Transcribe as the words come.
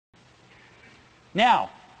Now,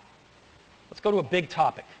 let's go to a big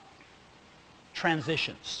topic.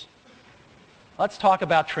 Transitions. Let's talk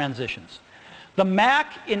about transitions. The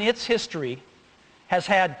Mac in its history has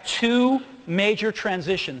had two major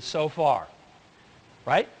transitions so far,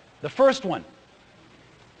 right? The first one,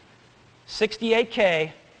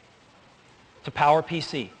 68K to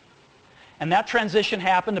PowerPC. And that transition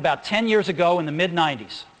happened about 10 years ago in the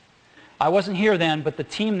mid-90s. I wasn't here then, but the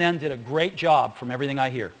team then did a great job from everything I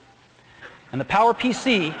hear. And the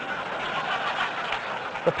PowerPC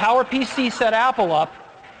set Apple up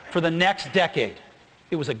for the next decade.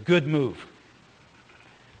 It was a good move.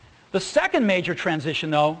 The second major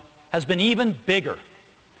transition, though, has been even bigger.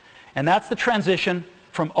 And that's the transition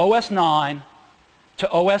from OS 9 to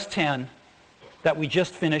OS 10 that we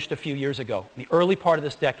just finished a few years ago, in the early part of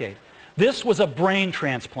this decade. This was a brain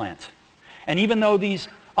transplant. And even though these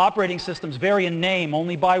operating systems vary in name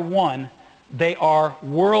only by one, they are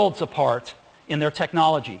worlds apart in their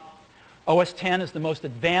technology. OS 10 is the most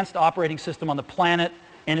advanced operating system on the planet,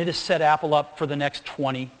 and it has set Apple up for the next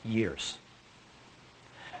 20 years.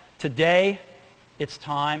 Today, it's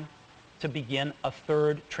time to begin a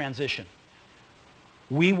third transition.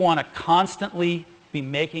 We want to constantly be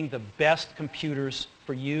making the best computers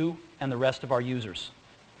for you and the rest of our users.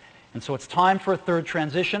 And so it's time for a third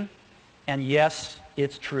transition, and yes,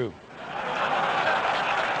 it's true.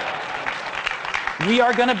 We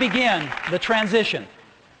are going to begin the transition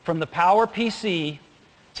from the PowerPC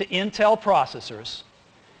to Intel processors,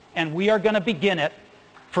 and we are going to begin it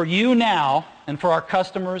for you now and for our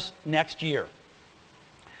customers next year.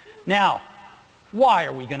 Now, why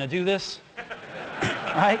are we going to do this?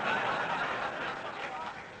 Right?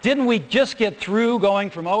 Didn't we just get through going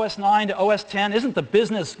from OS 9 to OS 10? Isn't the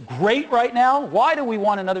business great right now? Why do we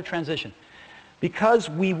want another transition? Because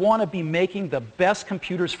we want to be making the best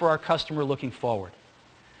computers for our customer looking forward.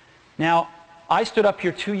 Now, I stood up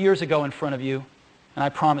here 2 years ago in front of you, and I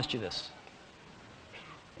promised you this.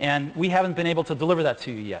 And we haven't been able to deliver that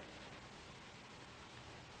to you yet.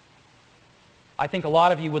 I think a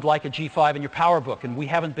lot of you would like a G5 in your PowerBook, and we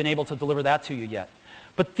haven't been able to deliver that to you yet.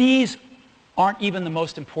 But these aren't even the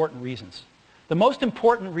most important reasons. The most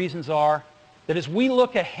important reasons are that as we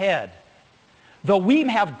look ahead, though we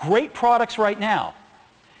have great products right now,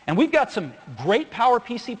 and we've got some great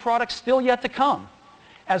PowerPC products still yet to come,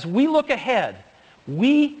 as we look ahead,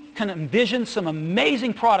 we can envision some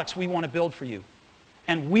amazing products we want to build for you.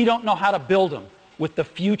 And we don't know how to build them with the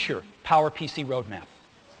future PowerPC roadmap.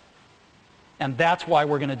 And that's why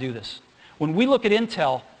we're going to do this. When we look at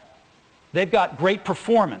Intel, they've got great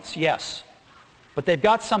performance, yes. But they've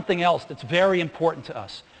got something else that's very important to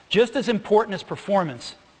us. Just as important as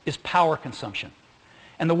performance is power consumption.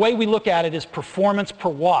 And the way we look at it is performance per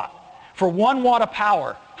watt. For 1 watt of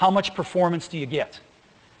power, how much performance do you get?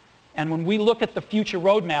 And when we look at the future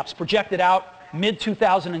roadmaps projected out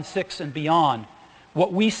mid-2006 and beyond,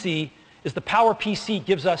 what we see is the PowerPC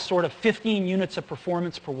gives us sort of 15 units of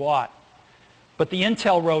performance per watt. But the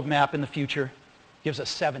Intel roadmap in the future gives us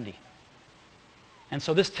 70. And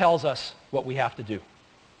so this tells us what we have to do.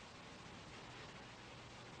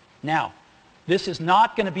 Now, this is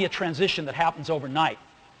not going to be a transition that happens overnight.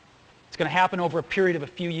 It's going to happen over a period of a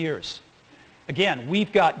few years. Again,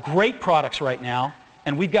 we've got great products right now,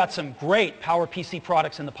 and we've got some great PowerPC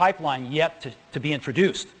products in the pipeline yet to be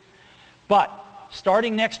introduced. But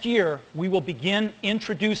starting next year, we will begin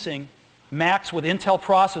introducing Macs with Intel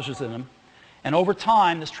processors in them, and over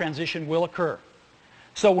time, this transition will occur.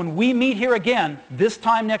 So when we meet here again, this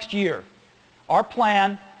time next year, our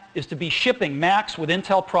plan is to be shipping Macs with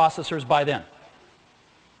Intel processors by then.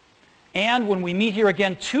 And when we meet here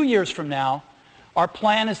again 2 years from now, our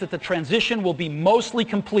plan is that the transition will be mostly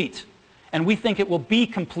complete. And we think it will be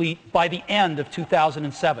complete by the end of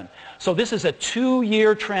 2007. So this is a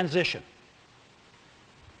 2-year transition.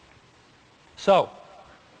 So,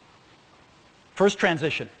 first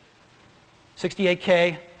transition,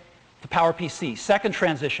 68K to PowerPC. Second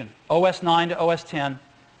transition, OS 9 to OS 10.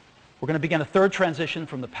 We're going to begin a third transition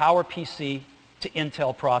from the PowerPC to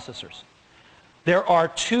Intel processors. There are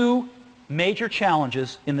 2 major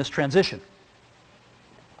challenges in this transition.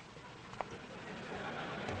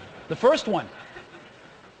 The first one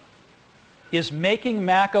is making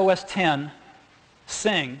Mac OS X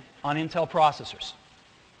sing on Intel processors,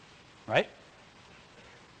 right?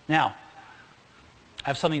 Now, I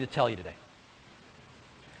have something to tell you today.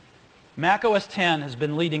 Mac OS X has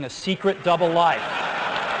been leading a secret double life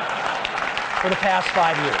for the past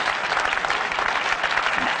 5 years.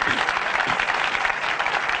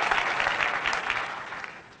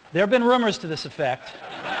 There have been rumors to this effect,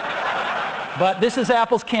 but this is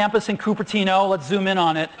Apple's campus in Cupertino. Let's zoom in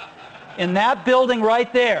on it. In that building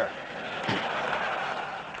right there,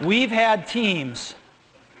 we've had teams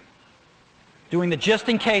doing the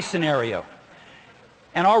just-in-case scenario.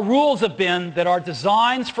 And our rules have been that our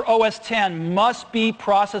designs for OS X must be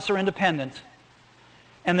processor independent,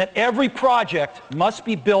 and that every project must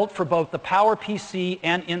be built for both the PowerPC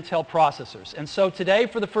and Intel processors. And so today,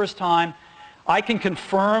 for the first time, I can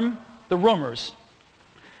confirm the rumors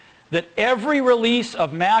that every release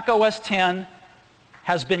of Mac OS X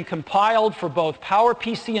has been compiled for both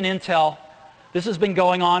PowerPC and Intel. This has been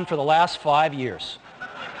going on for the last 5 years.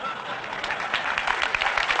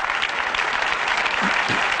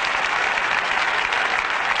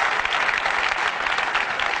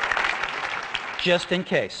 Just in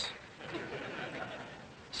case.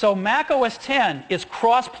 So Mac OS X is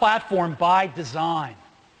cross-platform by design,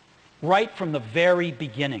 right from the very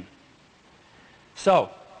beginning. So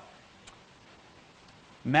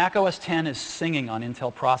Mac OS X is singing on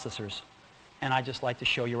Intel processors, and I'd just like to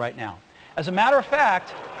show you right now. As a matter of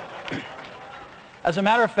fact,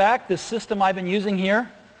 this system I've been using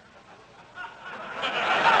here,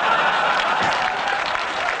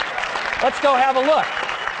 let's go have a look.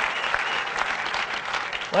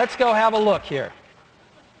 Let's go have a look here.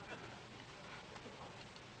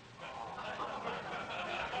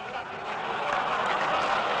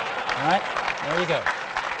 All right, there you go.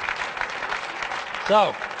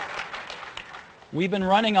 So, we've been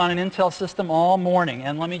running on an Intel system all morning,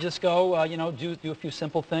 and let me just go, do a few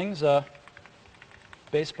simple things.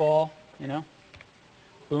 Baseball,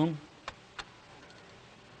 boom.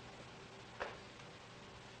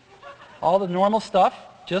 All the normal stuff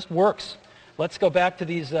just works. Let's go back to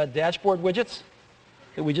these dashboard widgets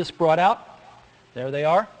that we just brought out. There they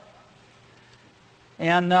are.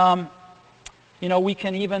 And, we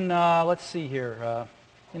can even, let's see here,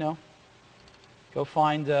 go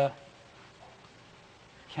find a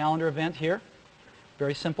calendar event here.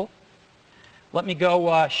 Very simple. Let me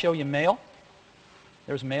go show you mail.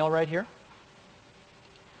 There's mail right here.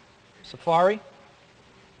 Safari.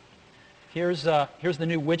 Here's the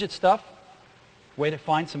new widget stuff. Way to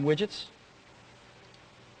find some widgets.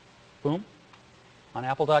 Boom, on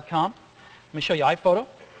apple.com. Let me show you iPhoto.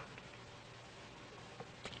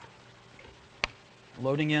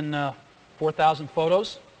 Loading in 4,000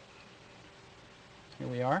 photos. Here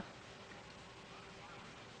we are.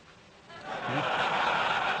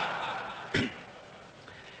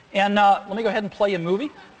 And let me go ahead and play you a movie.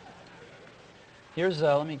 Here's,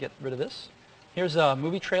 let me get rid of this. Here's a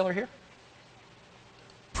movie trailer here.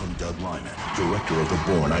 From Doug Lyman, director of The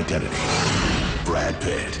Bourne Identity. Brad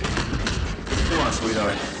Pitt. Come on,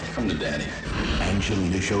 sweetheart. Come to daddy.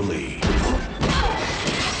 Angelina Jolie.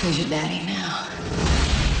 Who's your daddy now?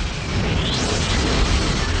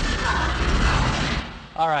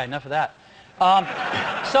 All right, enough of that.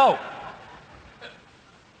 So,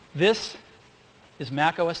 this is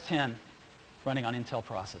Mac OS X running on Intel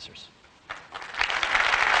processors.